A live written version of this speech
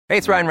Hey,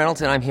 it's Ryan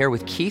Reynolds, and I'm here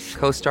with Keith,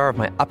 co-star of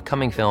my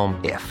upcoming film,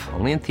 If,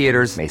 only in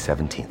theaters May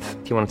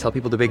 17th. Do you want to tell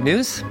people the big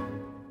news?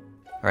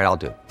 All right, I'll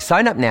do it.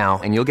 Sign up now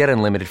and you'll get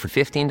unlimited for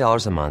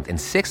 $15 a month and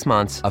 6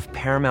 months of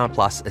Paramount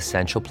Plus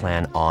Essential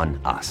Plan on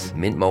us.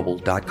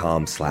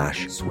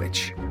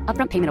 MintMobile.com/switch.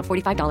 Upfront payment of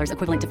 $45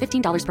 equivalent to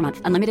 $15 per month.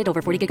 Unlimited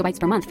over 40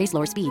 gigabytes per month. Face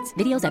lower speeds.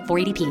 Videos at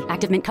 480p.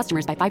 Active Mint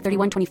customers by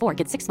 531.24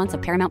 get 6 months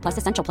of Paramount Plus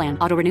Essential Plan.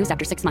 Auto renews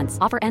after 6 months.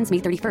 Offer ends May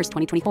 31st,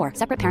 2024.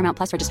 Separate Paramount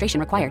Plus registration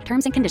required.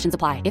 Terms and conditions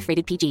apply if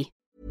rated PG.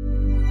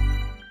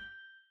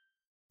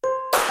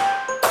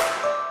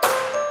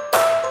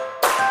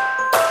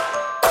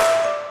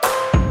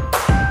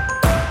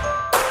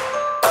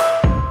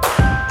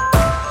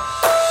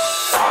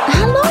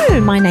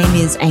 My name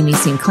is Amy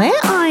Sinclair.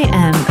 I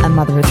am a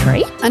mother of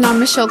 3. And I'm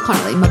Michelle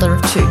Connolly, mother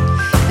of 2.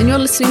 And you're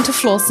listening to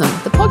Flawsome,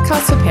 the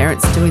podcast for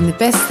parents doing the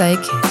best they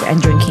can. And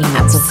drinking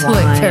lots of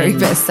wine. Very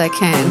best they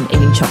can. And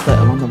eating chocolate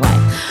along the way.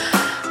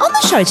 On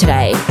the show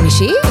today,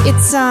 Mishi,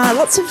 it's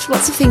lots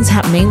of things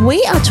happening.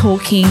 We are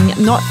talking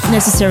not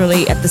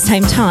necessarily at the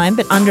same time,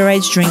 but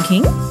underage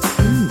drinking,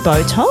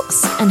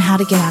 Botox, and how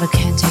to get out of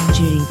canteen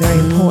duty. Very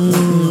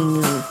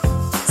important.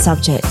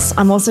 Subjects.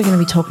 I'm also going to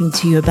be talking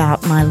to you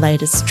about my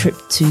latest trip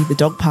to the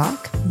dog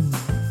park.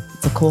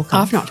 It's a corker.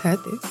 I've not heard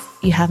this.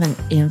 You haven't.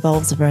 It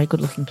involves a very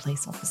good-looking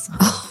police officer.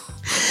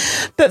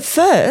 But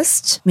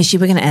first, Mishi,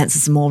 we're going to answer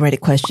some more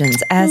Reddit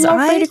questions.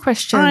 Reddit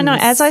questions. I know.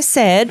 As I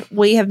said,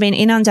 we have been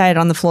inundated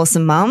on the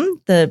Flawsome Mum,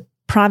 the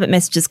private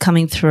messages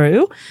coming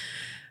through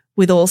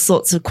with all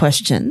sorts of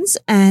questions.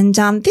 And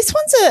this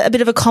one's a bit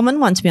of a common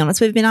one, to be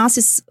honest. We've been asked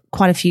this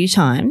quite a few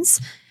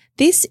times.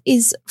 This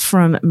is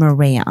from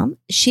Maria.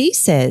 She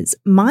says,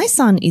 my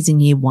son is in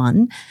year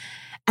 1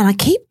 and I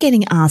keep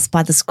getting asked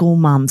by the school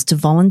mums to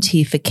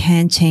volunteer for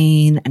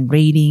canteen and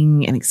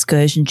reading and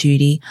excursion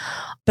duty,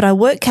 but I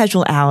work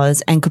casual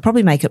hours and could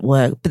probably make it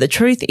work. But the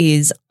truth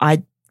is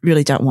I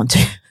really don't want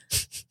to.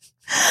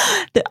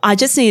 I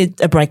just need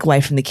a break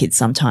away from the kids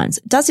sometimes.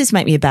 Does this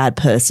make me a bad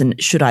person?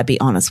 Should I be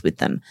honest with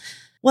them?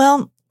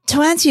 Well,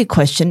 to answer your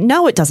question,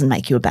 no, it doesn't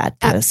make you a bad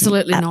person.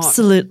 Absolutely not.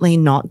 Absolutely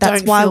not.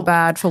 That's Don't feel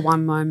bad for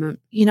one moment.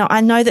 You know, I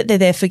know that they're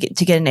there to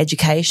get an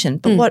education,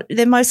 but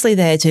they're mostly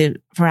there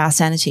for our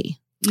sanity.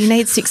 You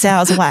need 6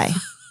 hours away.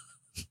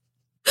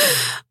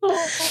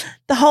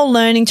 The whole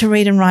learning to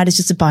read and write is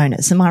just a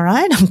bonus. Am I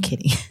right? I'm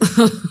kidding.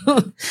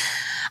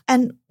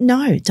 And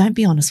no, don't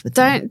be honest with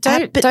them.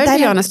 Don't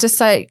be honest. Just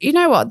say, you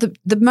know what?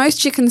 The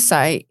most you can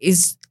say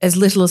is as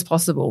little as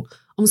possible.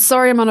 I'm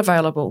sorry, I'm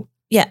unavailable.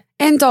 Yeah.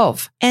 End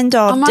of. I'm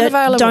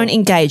unavailable. Don't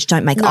engage.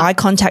 Don't make eye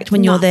contact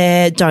when you're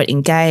there. Don't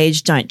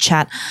engage. Don't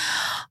chat.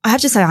 I have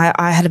to say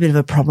I had a bit of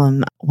a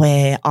problem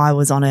where I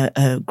was on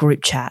a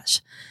group chat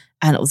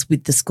and it was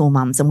with the school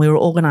mums and we were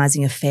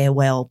organising a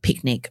farewell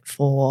picnic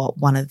for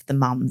one of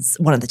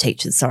the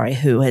teachers,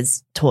 who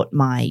has taught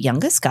my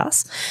youngest,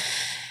 Gus.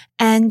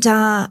 And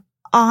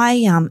I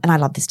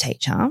love this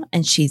teacher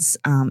and she's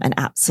an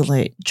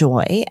absolute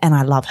joy and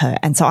I love her.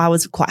 And so I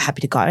was quite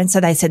happy to go. And so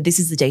they said, this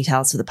is the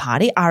details for the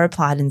party. I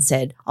replied and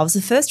said, I was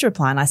the first to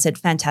reply and I said,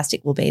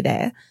 fantastic, we'll be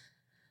there.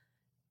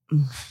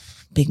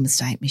 Big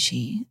mistake,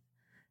 Mishi.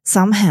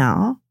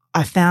 Somehow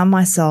I found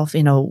myself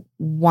in a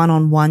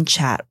one-on-one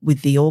chat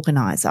with the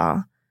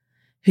organizer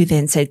who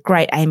then said,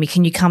 great, Amy,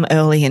 can you come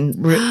early and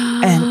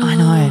I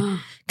know,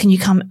 can you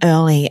come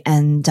early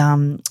and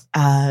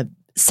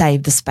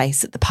save the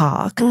space at the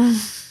park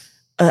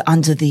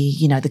under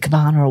the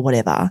cabana or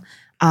whatever.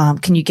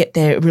 Can you get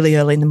there really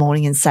early in the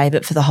morning and save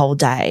it for the whole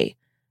day?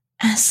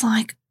 And it's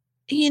like,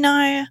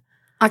 I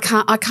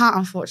can't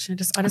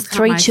unfortunately. I just can't.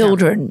 3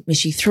 children,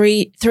 Mishi,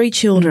 three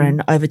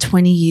children over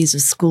 20 years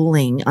of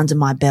schooling under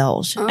my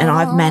belt. And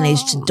I've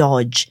managed to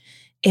dodge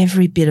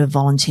every bit of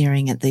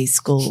volunteering at these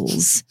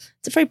schools.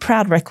 It's a very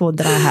proud record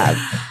that I have.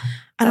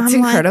 And That's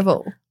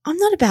incredible. I'm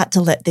not about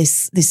to let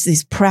this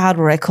proud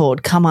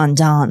record come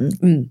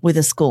undone with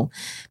a school.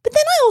 But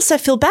then I also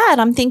feel bad.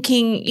 I'm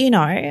thinking,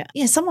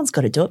 someone's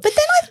got to do it. But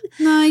then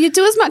No, you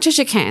do as much as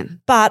you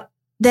can. But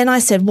then I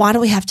said, why do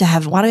we have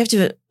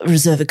to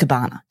reserve a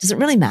cabana? Does it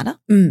really matter?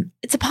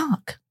 It's a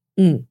park.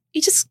 You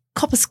just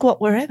cop a squat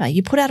wherever.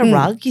 You put out a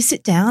rug, you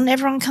sit down,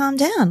 everyone calm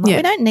down.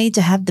 We don't need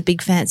to have the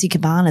big fancy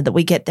cabana that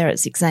we get there at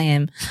 6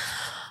 a.m.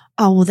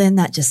 Oh, well, then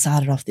that just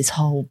started off this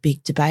whole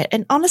big debate.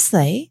 And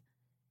honestly,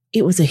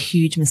 it was a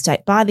huge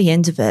mistake. By the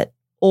end of it,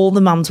 all the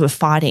mums were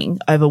fighting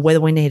over whether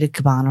we needed a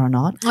cabana or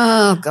not.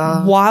 Oh,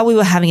 God. Why we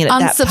were having it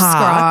at that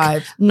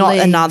park, not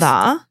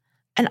another.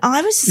 And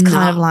I was just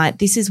kind of like,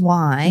 this is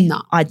why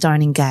I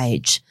don't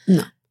engage.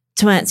 No.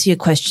 To answer your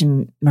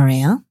question,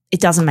 Maria, it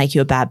doesn't make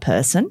you a bad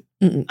person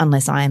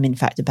unless I am in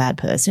fact a bad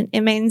person.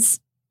 It means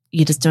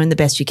you're just doing the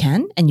best you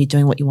can and you're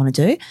doing what you want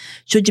to do.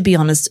 Should you be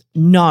honest?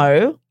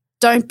 No.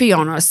 Don't be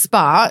honest,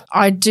 but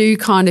I do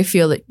kind of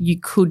feel that you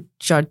could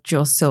judge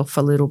yourself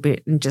a little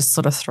bit and just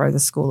sort of throw the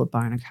school a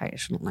bone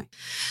occasionally.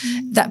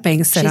 That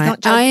being said,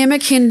 I am a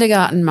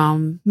kindergarten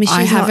mum.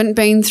 I haven't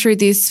been through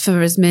this for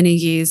as many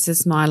years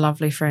as my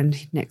lovely friend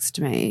next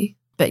to me.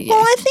 But yeah.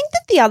 Well, I think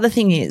that the other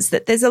thing is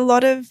that there's a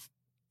lot of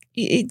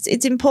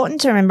it's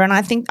important to remember, and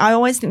I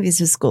always think this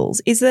with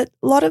schools, is that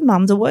a lot of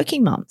mums are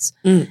working mums,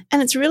 and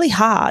it's really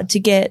hard to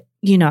get,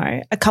 you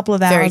know, a couple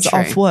of hours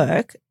off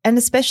work, and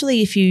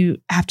especially if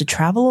you have to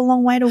travel a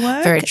long way to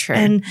work. Very true.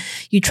 And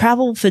you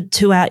travel for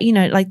 2 hours, you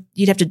know, like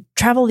you'd have to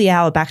travel the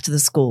hour back to the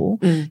school,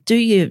 do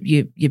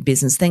your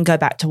business, then go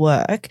back to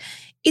work.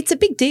 It's a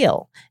big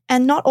deal.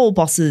 And not all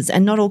bosses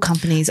and not all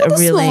companies are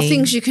really. Small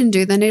things you can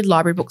do. They need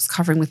library books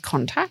covering with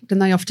contact,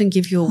 and they often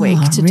give you a week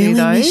to really, do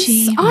those.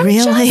 Mishy? I'm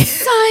really? just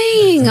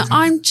saying.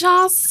 I'm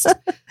just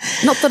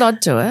not that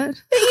I'd do it.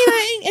 But, you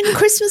know, and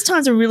Christmas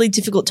time's a really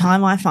difficult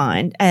time, I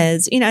find,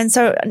 as, you know, and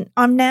so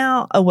I'm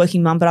now a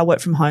working mum, but I work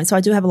from home, so I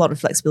do have a lot of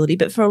flexibility.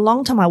 But for a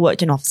long time I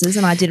worked in offices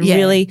and I did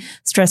really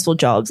stressful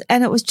jobs,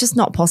 and it was just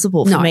not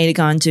possible for me to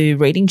go and do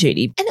reading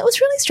duty. And it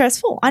was really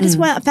stressful. I just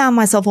found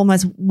myself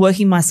almost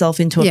working myself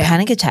into a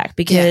panic attack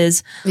because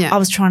I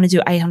was trying to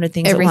do 800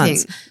 things at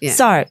once. Yeah.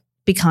 So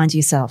be kind to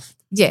yourself.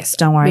 Yes.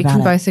 Don't worry about it.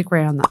 We can both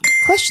agree on that.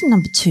 Question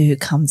number 2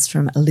 comes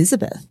from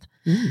Elizabeth.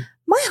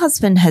 My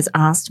husband has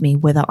asked me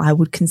whether I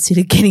would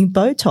consider getting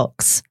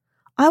Botox.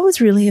 I was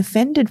really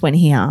offended when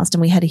he asked,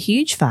 and we had a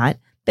huge fight,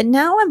 but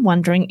now I'm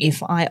wondering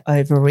if I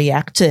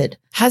overreacted.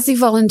 Has he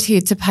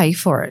volunteered to pay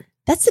for it?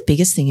 That's the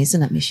biggest thing,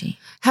 isn't it, Mishy?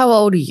 How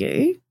old are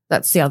you?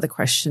 That's the other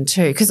question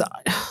too. Because,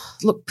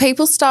 look,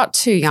 people start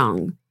too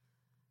young.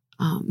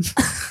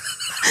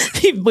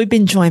 We've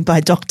been joined by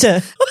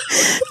Dr.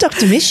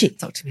 Mishy.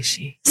 Dr.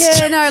 Mishy.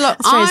 Yeah, no, look,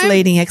 Australia's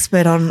leading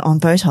expert on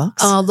Botox.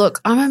 Oh, look,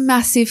 I'm a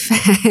massive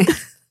fan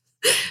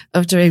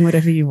of doing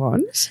whatever you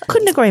want.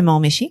 Couldn't agree more,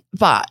 Mishy.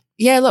 But,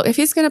 yeah, look, if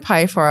he's going to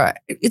pay for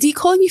it, is he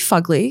calling you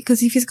fugly?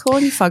 Because if he's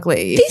calling you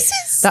fugly,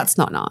 that's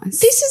not nice.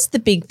 This is the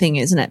big thing,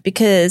 isn't it?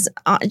 Because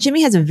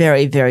Jimmy has a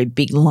very, very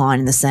big line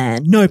in the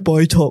sand. No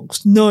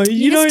Botox. No,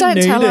 you don't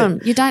need tell it.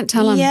 him. You don't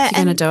tell him if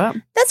you're going to do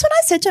it. That's what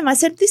I said to him. I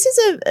said, this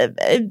is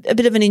a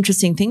bit of an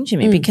interesting thing,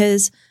 Jimmy,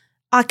 because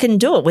I can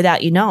do it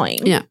without you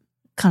knowing. Yeah.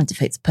 Kind of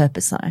defeats the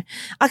purpose, though.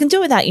 I can do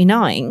it without you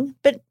knowing,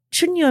 but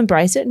shouldn't you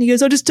embrace it? And he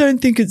goes, I just don't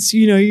think it's,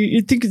 you know,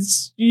 you think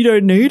it's, you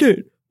don't need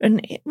it.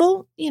 And,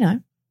 well, you know,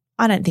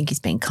 I don't think he's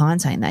being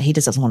kind saying that. He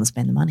just doesn't want to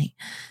spend the money.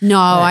 No,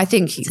 I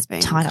think he's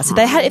being kind. So if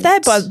they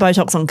had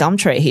Botox on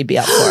Gumtree, he'd be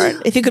up for it.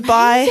 If he could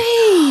buy,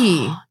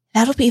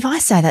 that'll be. If I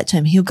say that to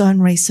him, he'll go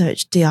and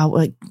research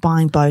buying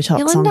Botox on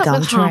Gumtree. He'll end up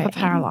with half a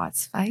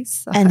paralysed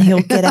face, so. And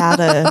he'll get out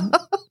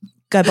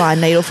go buy a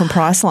needle from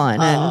Priceline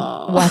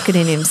and whack it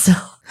in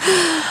himself.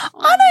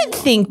 I don't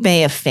think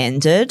be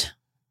offended.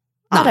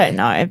 No. I don't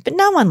know, but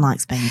no one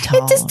likes being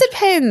told. It just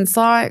depends.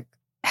 Like,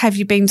 have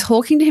you been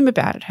talking to him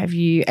about it? Have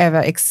you ever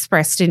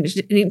expressed an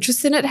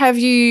interest in it? Have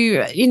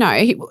you, you know,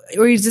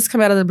 or he's just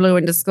come out of the blue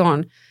and just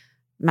gone,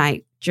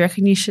 mate, do you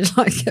reckon you should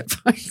get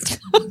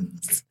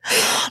Botox?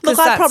 Look,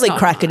 I'd probably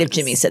crack it if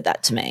Jimmy said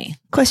that to me.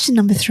 Question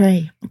number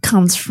 3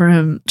 comes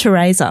from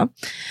Teresa.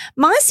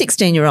 My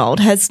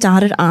 16-year-old has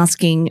started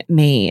asking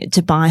me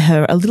to buy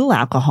her a little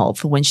alcohol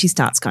for when she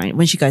goes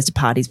to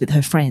parties with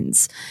her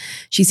friends.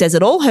 She says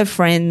that all her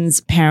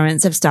friends'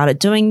 parents have started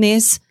doing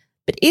this.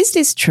 But is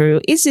this true?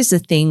 Is this a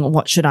thing?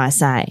 What should I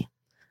say?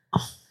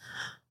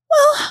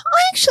 Well, I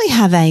actually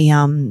have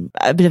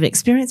a bit of an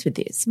experience with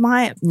this.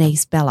 My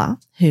niece, Bella,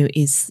 who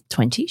is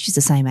 20, she's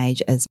the same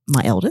age as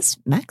my eldest,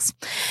 Max,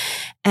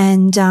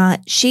 and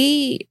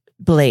she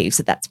believes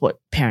that that's what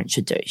parents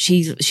should do.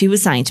 She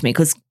was saying to me,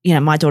 because, you know,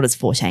 my daughter's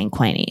 14,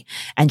 Queenie,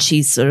 and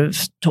she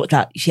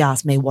she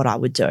asked me what I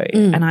would do.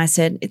 And I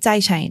said, it's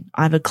 18.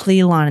 I have a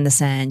clear line in the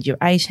sand. You're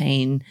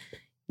 18.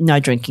 No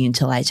drinking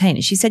until 18.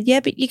 And she said, yeah,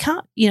 but you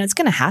can't, you know, it's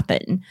going to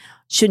happen.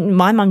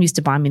 My mum used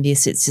to buy me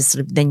this. It's just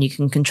sort of, then you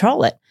can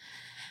control it.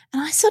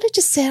 And I sort of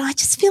just said, I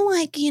just feel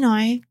like, you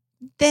know,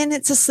 then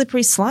it's a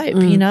slippery slope.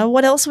 You know,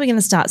 what else are we going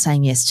to start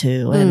saying yes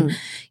to? And,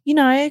 you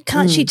know,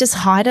 can't she just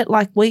hide it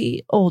like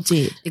we all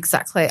did?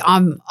 Exactly.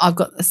 I've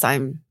got the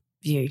same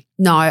view.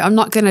 No, I'm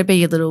not going to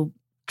be a little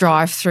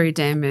drive through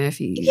Dan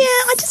Murphy's. Yeah,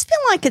 I just feel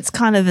like it's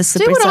kind of a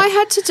slippery slope. Do what I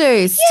had to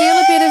do. Steal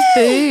a bit of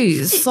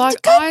booze.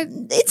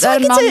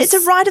 It's a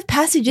rite of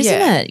passage,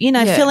 isn't it? You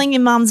know, filling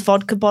your mum's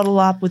vodka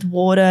bottle up with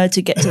water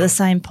to get to the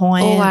same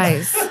point.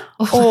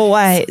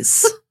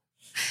 Always.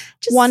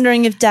 Just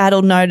wondering if Dad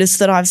will notice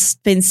that I've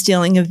been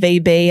stealing a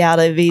VB out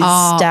of his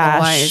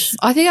stash. Always.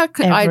 I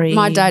think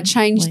my dad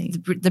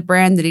changed the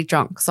brand that he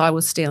drank because I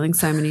was stealing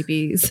so many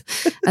beers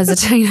as a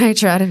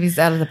teenager out of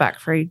the back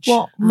fridge.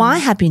 Well, my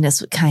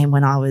happiness came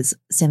when I was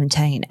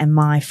 17 and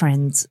my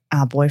friend's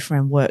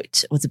boyfriend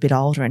was a bit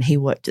older and he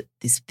worked at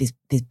this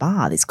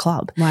bar, this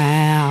club.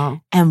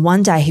 Wow. And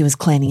one day he was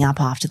cleaning up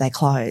after they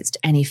closed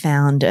and he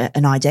found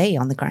an ID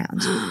on the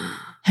ground.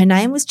 Her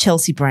name was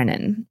Chelsea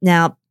Brennan.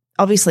 Now,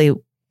 obviously,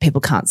 people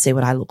can't see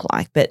what I look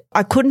like, but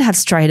I couldn't have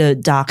straighter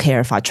dark hair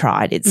if I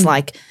tried. It's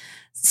like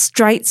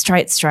straight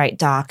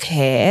dark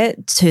hair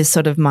to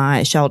sort of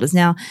my shoulders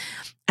now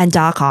and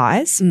dark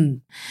eyes.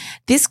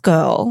 This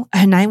girl,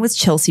 her name was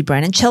Chelsea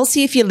Brennan.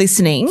 Chelsea, if you're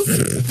listening,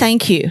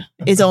 thank you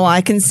is all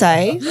I can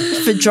say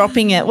for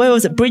dropping it. Where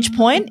was it?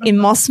 Bridgepoint in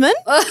Mossman.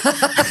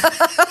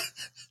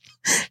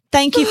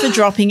 Thank you for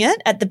dropping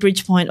it at the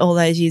Bridgepoint all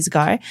those years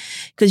ago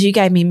because you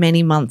gave me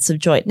many months of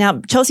joy.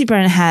 Now, Chelsea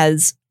Brennan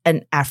has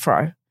an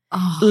afro.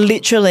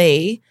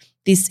 Literally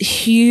this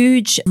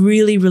huge,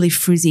 really, really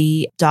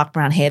frizzy dark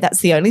brown hair.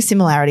 That's the only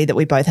similarity that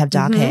we both have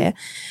dark hair.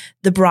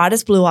 The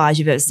brightest blue eyes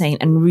you've ever seen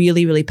and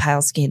really, really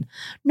pale skin.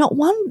 Not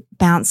one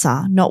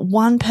bouncer, not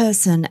one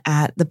person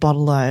at the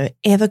Bottle-O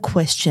ever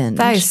questioned.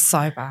 That is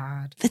so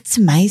bad. It's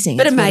amazing.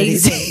 But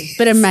amazing.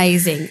 But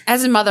amazing.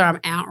 As a mother, I'm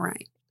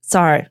outraged.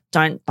 So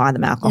don't buy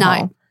them alcohol.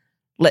 No.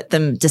 Let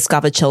them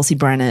discover Chelsea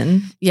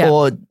Brennan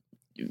or,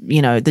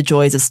 you know, the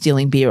joys of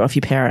stealing beer off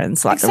your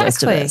parents like the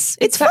rest of us.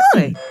 It's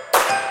fun.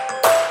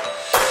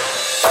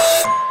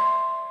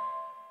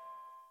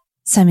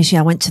 So, Michie,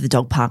 I went to the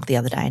dog park the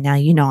other day. Now,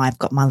 you know I've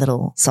got my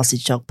little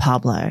sausage dog,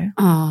 Pablo,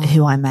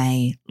 who I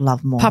may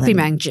love more Puppy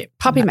Magic.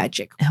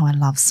 Who I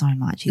love so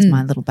much. He's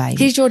my little baby.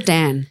 He's your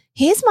Dan.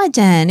 Here's my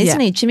Dan, isn't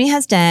he? Jimmy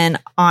has Dan.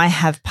 I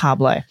have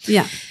Pablo.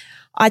 Yeah.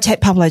 I take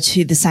Pablo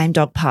to the same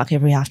dog park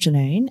every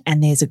afternoon,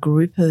 and there's a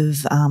group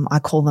of, I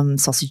call them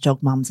sausage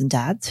dog mums and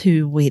dads,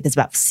 there's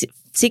about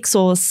six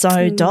or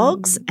so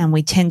dogs, and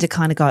we tend to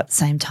kind of go at the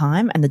same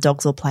time, and the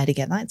dogs all play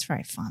together. It's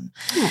very fun.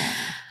 Aww.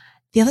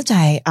 The other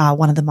day,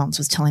 one of the mums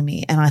was telling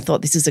me, and I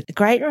thought this is a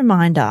great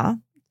reminder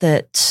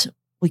that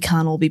we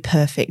can't all be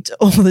perfect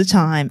all the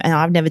time. And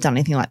I've never done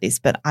anything like this,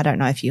 but I don't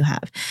know if you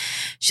have.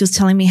 She was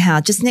telling me how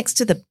just next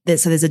to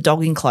so there's a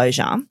dog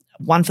enclosure,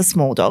 one for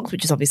small dogs,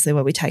 which is obviously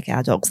where we take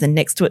our dogs. Then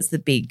next to it's the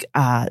big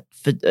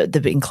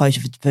the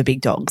enclosure for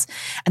big dogs.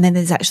 And then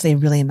there's actually a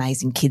really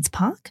amazing kids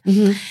park.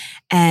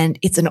 And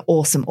it's an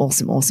awesome,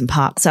 awesome, awesome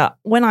park. So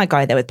when I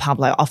go there with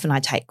Pablo, often I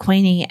take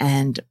Queenie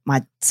and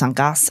my son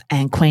Gus,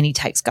 and Queenie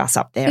takes Gus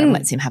up there and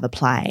lets him have a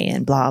play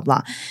and blah,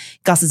 blah.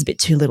 Gus is a bit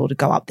too little to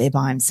go up there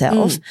by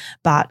himself,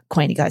 but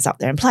Queenie goes up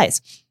there and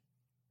plays.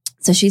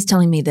 So she's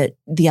telling me that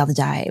the other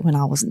day when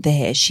I wasn't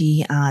there,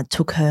 she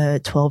took her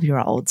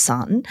 12-year-old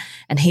son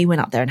and he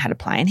went up there and had a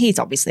play. And he's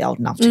obviously old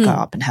enough to go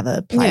up and have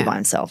a play by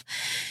himself.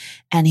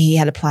 And he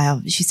had a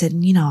play. She said,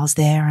 you know, I was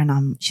there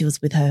and she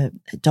was with her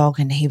dog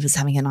and she was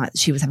having a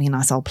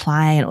nice old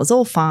play and it was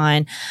all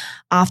fine.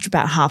 After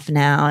about half an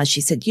hour,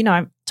 she said, you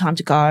know, time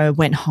to go,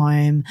 went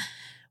home,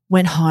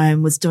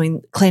 was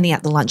cleaning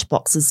out the lunch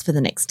boxes for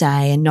the next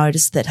day and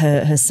noticed that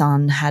her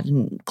son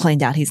hadn't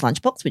cleaned out his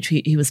lunchbox, which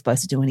he was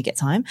supposed to do when he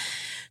gets home.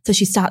 So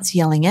she starts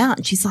yelling out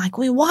and she's like,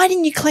 well, why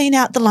didn't you clean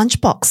out the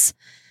lunchbox?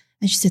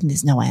 And she said, and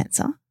there's no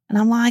answer. And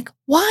I'm like,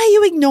 why are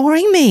you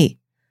ignoring me?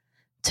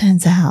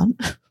 Turns out,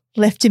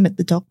 left him at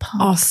the dog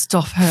park. Oh,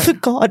 stop her. For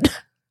God.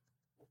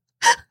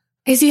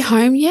 Is he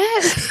home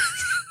yet?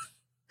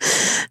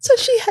 So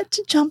she had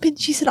to jump in.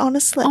 She said,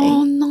 honestly.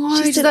 Oh,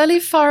 no. Did they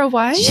live far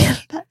away? Yeah,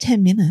 about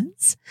 10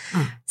 minutes.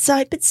 Oh.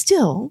 So, but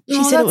still,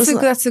 she said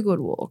that's a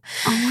good walk.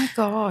 Oh, my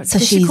God. So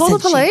Did she call the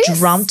police? She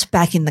jumped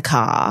back in the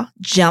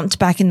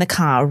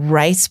car,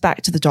 raced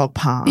back to the dog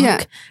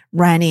park,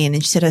 ran in,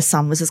 and she said her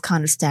son was just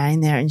kind of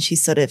standing there and she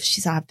said, I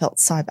felt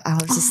so bad. I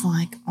was just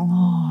like,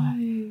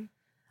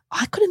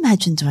 I could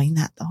imagine doing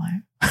that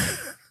though.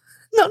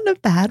 Not in a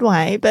bad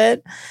way,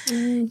 but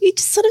you're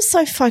just sort of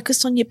so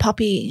focused on your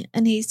puppy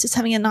and he's just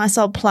having a nice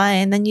old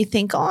play and then you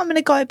think, I'm going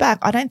to go back.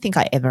 I don't think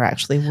I ever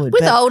actually would.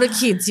 With older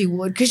kids you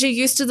would because you're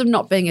used to them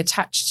not being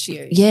attached to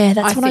you. Yeah,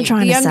 that's what I'm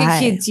trying to say. The younger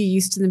kids, you're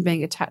used to them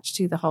being attached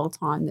to you the whole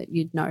time that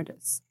you'd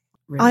notice.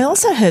 Really I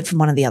also heard from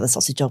one of the other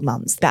sausage dog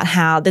mums about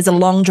how there's a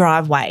long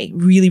driveway,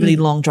 really, really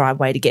long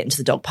driveway to get into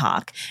the dog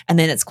park, and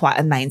then it's quite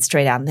a main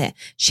street out there.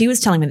 She was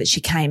telling me that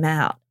she came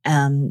out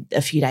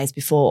a few days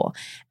before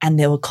and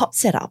there were cops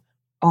set up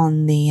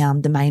on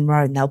the main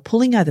road and they were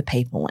pulling over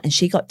people and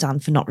she got done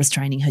for not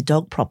restraining her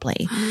dog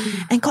properly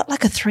and got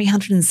like a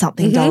 $300 and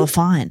something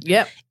fine.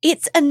 Yep.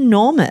 It's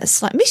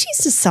enormous. Like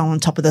Michie's just so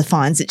on top of the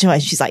fine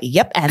situation. She's like,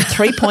 yep, and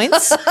 3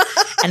 points.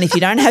 And if you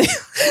don't have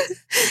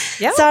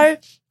yep. So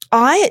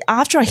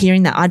after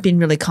hearing that, I'd been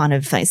really kind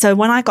of so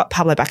when I got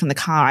Pablo back in the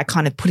car, I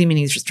kind of put him in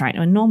his restraint.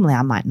 And normally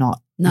I might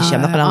not. No, Michie,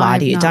 I'm not going to lie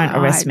to you. Don't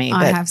arrest me.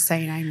 I have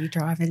seen Amy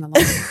driving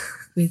along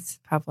with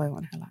Pablo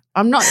on her lap.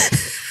 I'm not.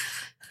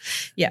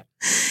 Yeah.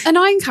 And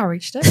I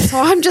encouraged it. So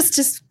I'm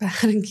just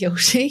bad and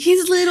guilty.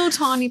 He's little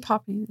tiny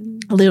puppy.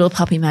 Little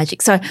puppy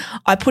magic. So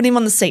I put him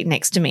on the seat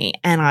next to me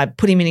and I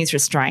put him in his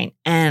restraint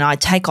and I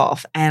take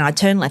off and I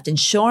turn left and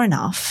sure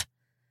enough,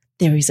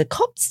 there is a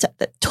cop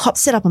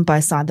set up on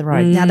both sides of the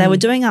road. Now they were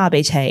doing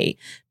RBT,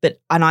 but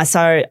I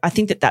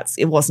think that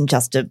it wasn't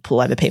just to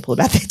pull over people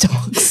about their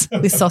dogs.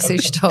 With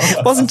sausage dog.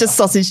 It wasn't just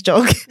sausage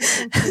dog.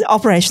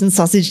 Operation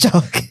Sausage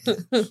Dog.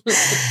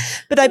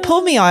 But they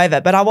pulled me over,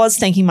 but I was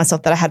thinking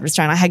myself that I had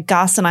restraint. I had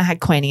Gus and I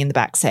had Queenie in the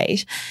back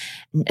seat.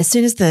 As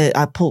soon as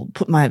I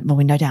put my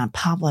window down,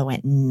 Pablo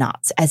went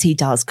nuts, as he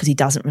does because he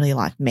doesn't really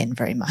like men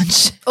very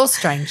much. Or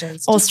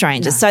strangers. No.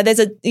 So there's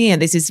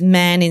this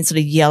man in sort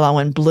of yellow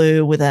and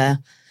blue with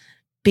a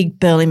big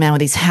burly man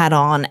with his hat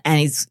on and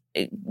he's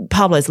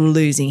Pablo's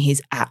losing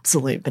his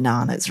absolute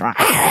bananas, right?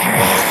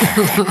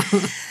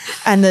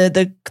 And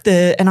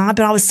but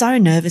I was so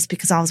nervous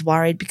because I was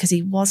worried because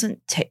he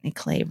wasn't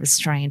technically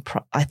restrained.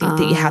 I think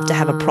that you have to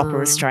have a proper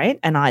restraint,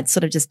 and I'd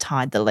sort of just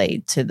tied the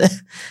lead to the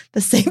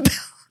seatbelt.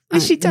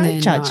 She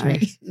don't judge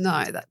me.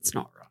 No, that's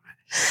not right.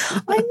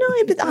 I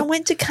know, but I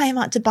went to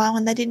Kmart to buy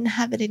one. They didn't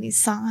have it in his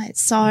size.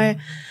 So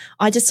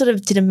I just sort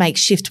of did a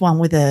makeshift one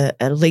with a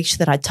leash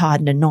that I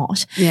tied in a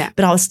knot. Yeah.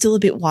 But I was still a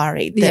bit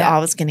worried that I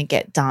was going to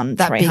get done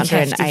that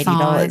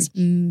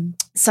 $380.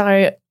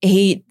 So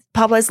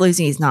Pablo's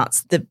losing his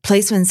nuts. The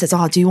policeman says,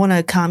 "Oh, do you want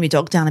to calm your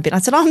dog down a bit?" I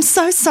said, "I'm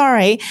so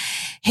sorry.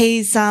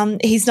 He's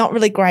not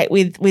really great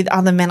with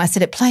other men." I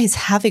said, "It plays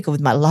havoc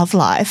with my love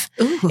life."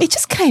 Ooh. It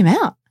just came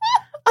out.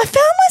 I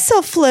found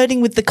myself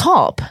flirting with the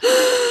cop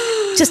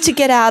just to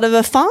get out of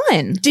a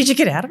fine. Did you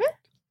get out of it?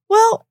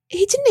 Well,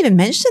 he didn't even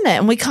mention it,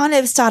 and we kind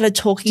of started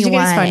talking away. Did you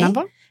get his phone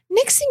number?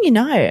 Next thing you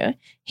know,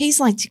 he's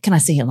like, "Can I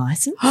see your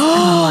license?" And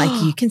I'm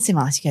like, "You can see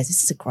my license." He goes,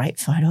 "This is a great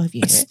photo of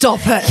you."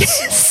 Stop it.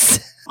 Yes.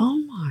 Oh,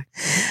 my.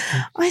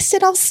 I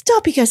said, "I'll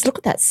stop." He goes, "Look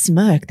at that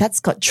smirk. That's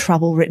got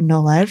trouble written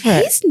all over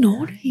it." He's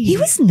naughty. He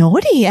was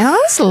naughty, and I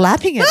was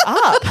lapping it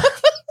up.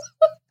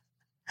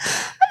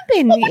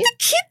 What were the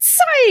kids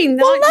saying?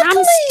 Well, like,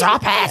 luckily,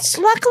 stop it.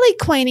 Luckily,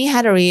 Queenie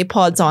had her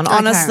earpods on. Okay.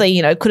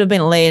 Honestly, could have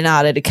been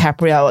Leonardo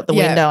DiCaprio at the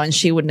window and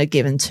she wouldn't have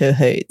given two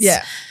hoots.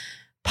 Yeah.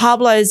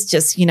 Pablo's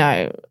just,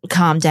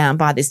 calmed down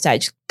by this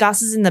stage.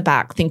 Gus is in the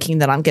back thinking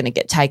that I'm going to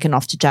get taken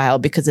off to jail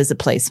because there's a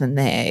policeman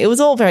there. It was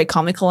all very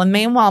comical. And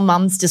meanwhile,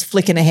 Mum's just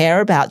flicking her hair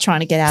about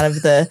trying to get out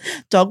of the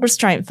dog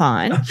restraint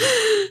fine.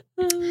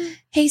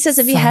 He says,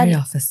 Have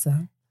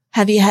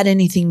you had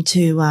anything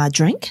to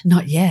drink?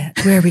 Not yet.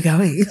 Where are we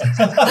going?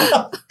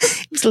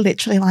 It was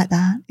literally like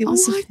that. It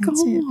was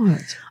offensive.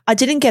 God. I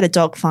didn't get a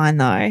dog fine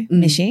though,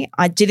 Mishi.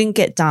 I didn't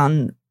get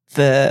done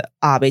for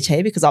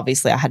RBT because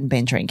obviously I hadn't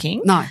been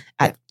drinking. No.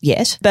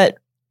 Yet. But,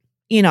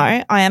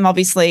 I am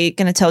obviously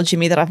going to tell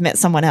Jimmy that I've met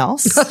someone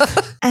else.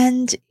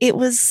 And it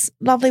was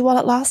lovely while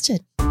it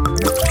lasted.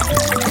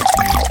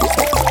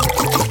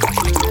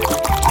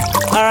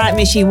 All right,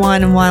 Mishi,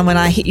 wine and wine when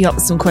I hit you up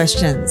with some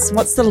questions.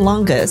 What's the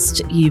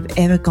longest you've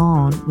ever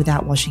gone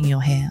without washing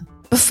your hair?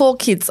 Before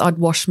kids, I'd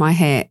wash my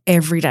hair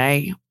every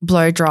day,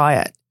 blow dry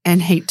it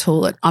and heat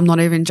tool it. I'm not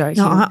even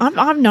joking. No,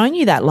 I've known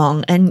you that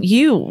long and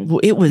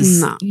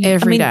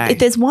every day. If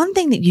there's one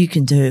thing that you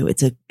can do,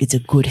 it's a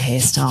good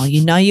hairstyle.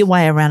 You know your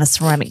way around a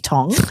ceramic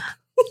tong.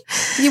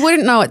 You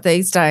wouldn't know it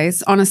these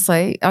days,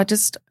 honestly.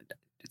 It's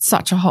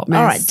such a hot mess.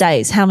 All right,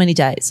 days. How many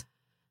days?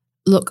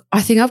 Look,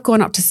 I think I've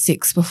gone up to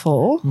 6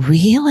 before.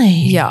 Really?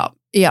 Yeah.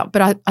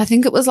 But I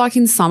think it was like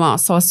in summer,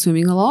 so I was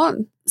swimming a lot.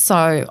 So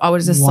I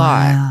was just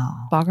like,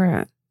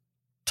 bugger it,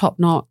 top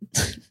knot,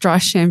 dry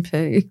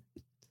shampoo,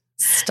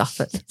 stuff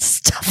it.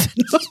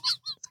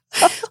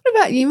 What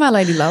about you, my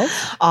lady love?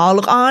 Oh,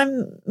 look,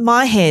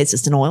 my hair's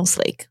just an oil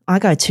slick. I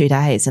go 2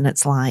 days and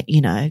it's like,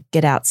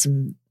 get out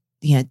some,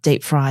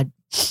 deep fried,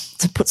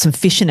 to put some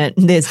fish in it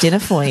and there's dinner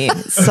for you.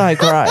 It's so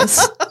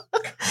gross.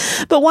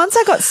 But once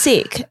I got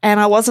sick and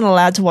I wasn't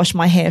allowed to wash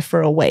my hair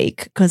for a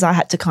week because I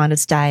had to kind of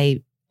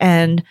stay,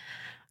 and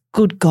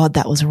good God,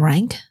 that was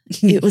rank.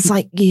 It was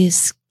like,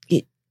 yes.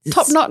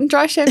 Top knot and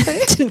dry shampoo?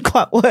 It didn't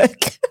quite work.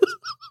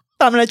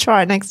 But I'm going to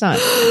try it next time.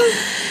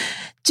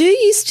 Do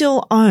you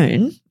still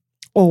own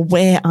or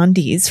wear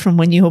undies from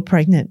when you were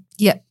pregnant?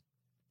 Yep.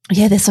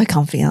 Yeah, they're so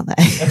comfy, aren't they?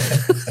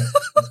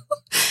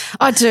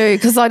 I do,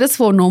 because I just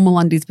wore normal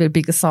undies but a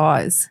bigger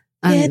size.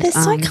 Yeah, they're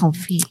so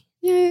comfy.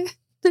 Yeah.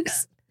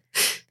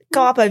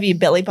 Go up over your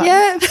belly button.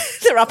 Yeah.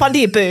 They're up under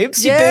your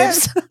boobs. Your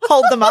boobs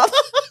hold them up.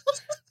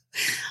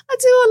 I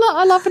do.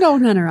 I love an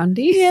old Nana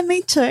undie. Yeah,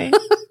 me too.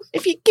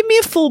 If you give me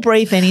a full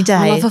brief any day.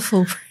 I love a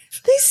full brief.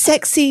 These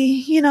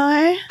sexy, stuff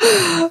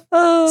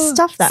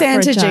that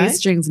Santa for a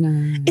G-strings,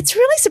 no. It's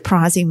really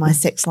surprising my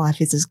sex life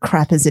is as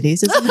crap as it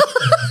is, isn't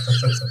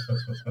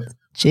it?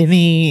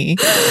 Jimmy,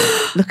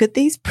 look at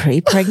these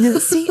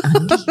pre-pregnancy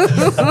undies.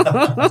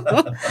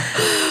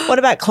 What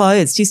about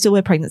clothes? Do you still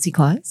wear pregnancy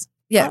clothes?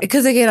 Yeah,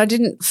 because again, I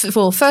didn't.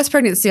 For first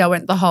pregnancy, I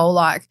went the whole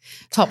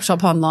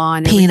Topshop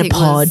online. Peanut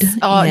pod.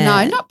 No,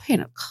 not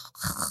peanut.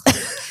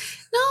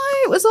 No,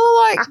 it was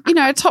all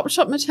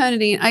Topshop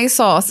maternity and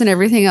ASOS and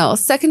everything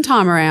else. Second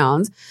time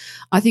around,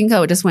 I think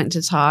I just went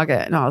to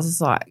Target and I was just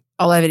like,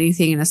 I'll have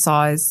anything in a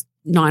size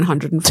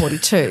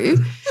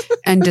 942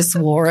 and just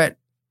wore it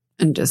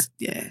and just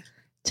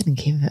didn't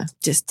care.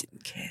 Just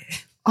didn't care.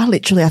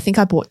 I think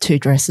I bought 2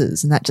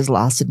 dresses and that just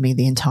lasted me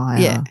the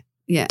entire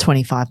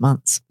 25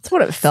 months. That's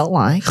what it felt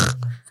like.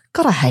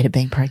 God, I hated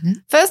being pregnant.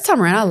 First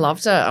time around, I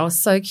loved it. I was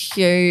so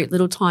cute,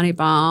 little tiny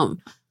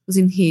bump, was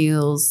in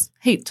heels,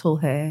 heat tool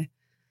hair.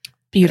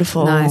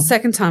 Beautiful. No,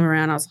 second time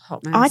around, I was a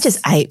hot mess. I just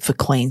ate for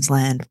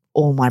Queensland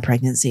all my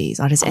pregnancies.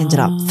 I just ended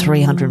up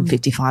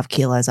 355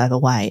 kilos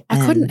overweight.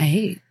 I couldn't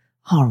eat.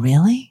 Oh,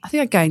 really? I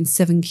think I gained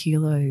 7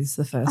 kilos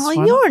the first one.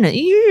 Oh,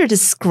 you're a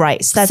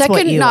disgrace. That's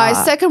what you are.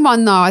 Second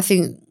one, though, I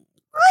think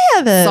I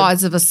have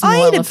size of a small I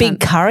ate elephant. a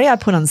big curry. I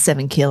put on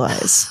 7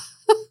 kilos.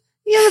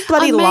 You have a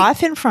bloody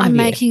life in front of you.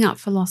 you. I'm making up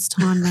for lost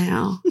time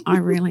now. I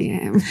really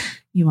am.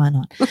 You are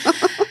not.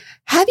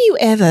 Have you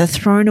ever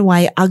thrown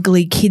away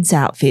ugly kids'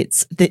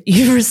 outfits that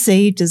you've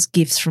received as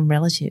gifts from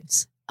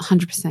relatives?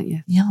 100%, yeah.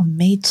 Yeah,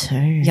 me too.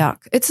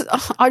 Yuck.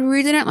 I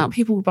really don't like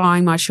people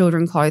buying my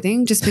children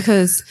clothing just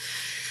because,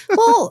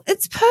 well,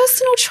 it's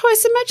personal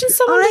choice. Imagine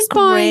someone just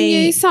buying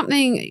you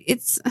something.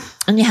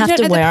 And you have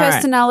to wear the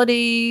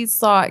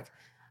personalities. Like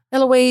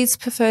Eloise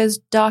prefers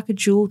darker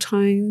jewel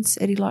tones.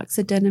 Eddie likes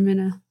a denim and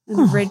a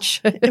red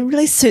shirt. It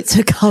really suits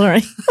her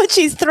colouring.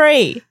 She's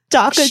 3.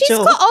 Darker She's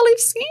jewel. got olive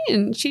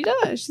skin. She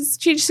does.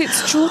 She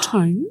suits jewel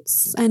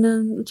tones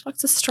and she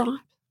likes a stripe.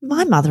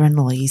 My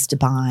mother-in-law used to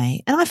buy,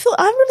 and I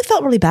really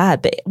felt really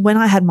bad. But when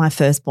I had my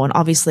firstborn,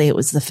 obviously it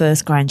was the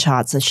first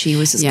grandchild, so she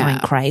was just going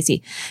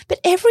crazy. But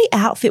every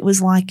outfit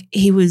was like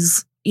he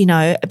was,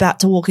 about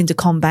to walk into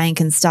CommBank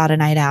and start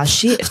an 8-hour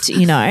shift.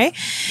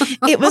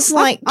 It was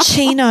like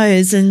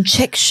chinos and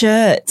check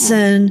shirts,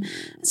 and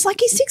it's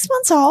like he's 6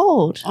 months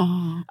old.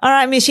 Oh. All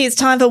right, Mishy, it's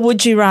time for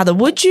Would You Rather.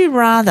 Would you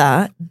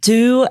rather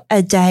do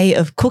a day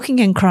of cooking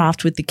and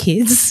craft with the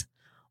kids,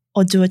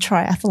 or do a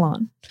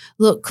triathlon?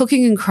 Look,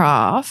 cooking and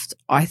craft,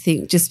 I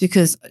think just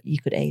because you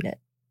could eat it.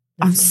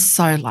 I'm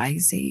so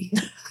lazy.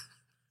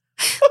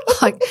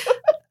 Like,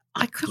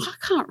 I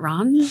can't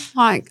run.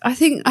 Like, I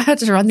think I had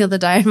to run the other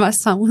day and my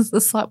son was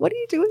just like, what are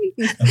you doing?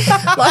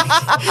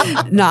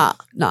 Like,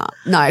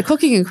 no,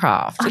 cooking and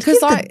craft. Because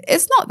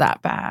it's not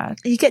that bad.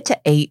 You get to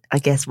eat, I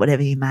guess,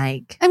 whatever you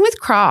make. And with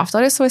craft,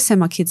 I just always send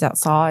my kids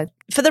outside.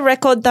 For the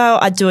record, though,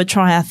 I do a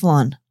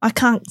triathlon. I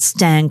can't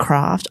stand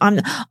craft.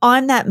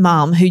 I'm that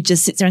mum who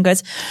just sits there and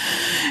goes,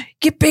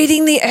 you're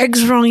beating the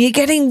eggs wrong. You're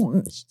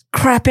getting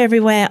crap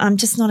everywhere. I'm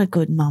just not a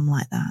good mum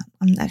like that.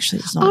 I'm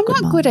actually just not a good mum.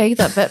 I'm not good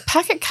either, but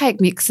packet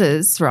cake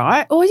mixes,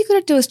 right? All you got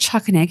to do is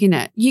chuck an egg in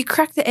it. You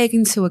crack the egg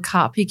into a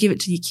cup. You give it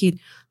to your kid.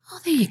 Oh,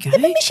 there you go. Yeah,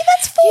 but Mishy,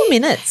 that's 4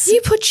 minutes. You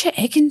put your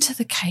egg into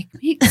the cake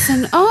mix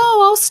and,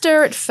 I'll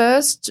stir it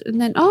first and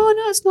then, no,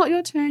 it's not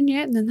your turn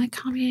yet. And then they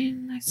come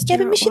in, they stir it.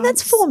 Yeah, but Mishy,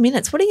 that's 4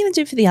 minutes. What are you going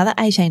to do for the other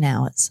 18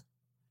 hours?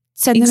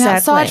 Send them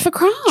outside for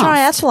craft.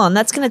 Triathlon,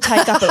 that's going to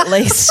take up at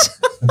least.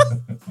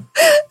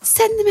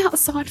 Send them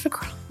outside for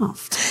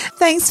craft.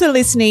 Thanks for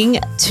listening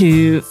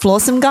to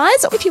Flawsome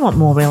Guys. If you want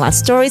more real life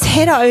stories,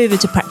 head over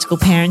to Practical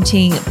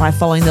Parenting by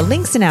following the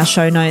links in our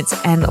show notes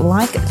and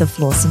like the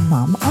Flawsome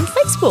Mum on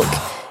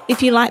Facebook.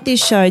 If you like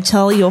this show,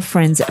 tell your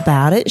friends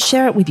about it,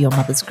 share it with your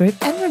mother's group,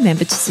 and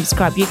remember to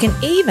subscribe. You can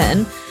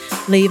even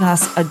leave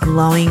us a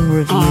glowing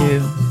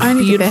review.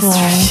 Only beautiful. The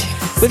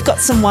best. We've got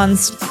some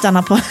ones done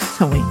up on.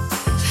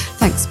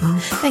 Thanks, Mum.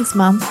 Thanks,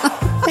 Mum.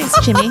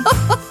 Thanks, Jimmy.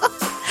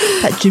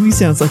 That Jimmy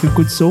sounds like a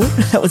good sort.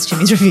 That was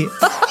Jimmy's review.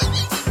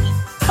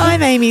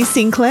 I'm Amy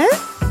Sinclair.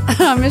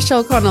 I'm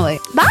Michelle Connolly.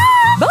 Bye.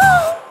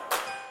 Bye.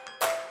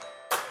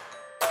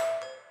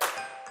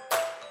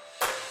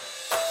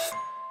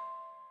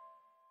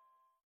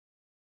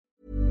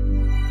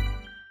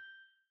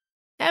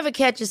 Ever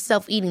catch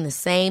yourself eating the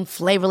same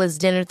flavorless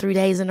dinner 3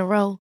 days in a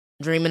row?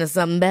 Dreaming of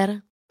something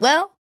better?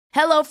 Well,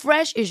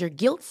 HelloFresh is your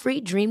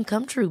guilt-free dream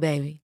come true,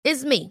 baby.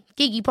 It's me,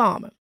 Keke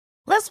Palmer.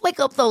 Let's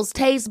wake up those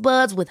taste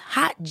buds with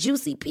hot,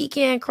 juicy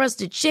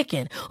pecan-crusted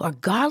chicken or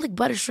garlic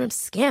butter shrimp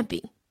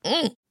scampi.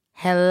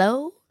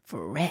 Hello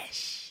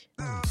Fresh.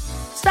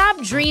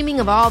 Stop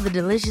dreaming of all the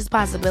delicious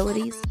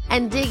possibilities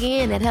and dig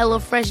in at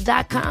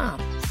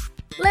HelloFresh.com.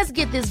 Let's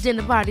get this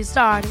dinner party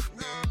started.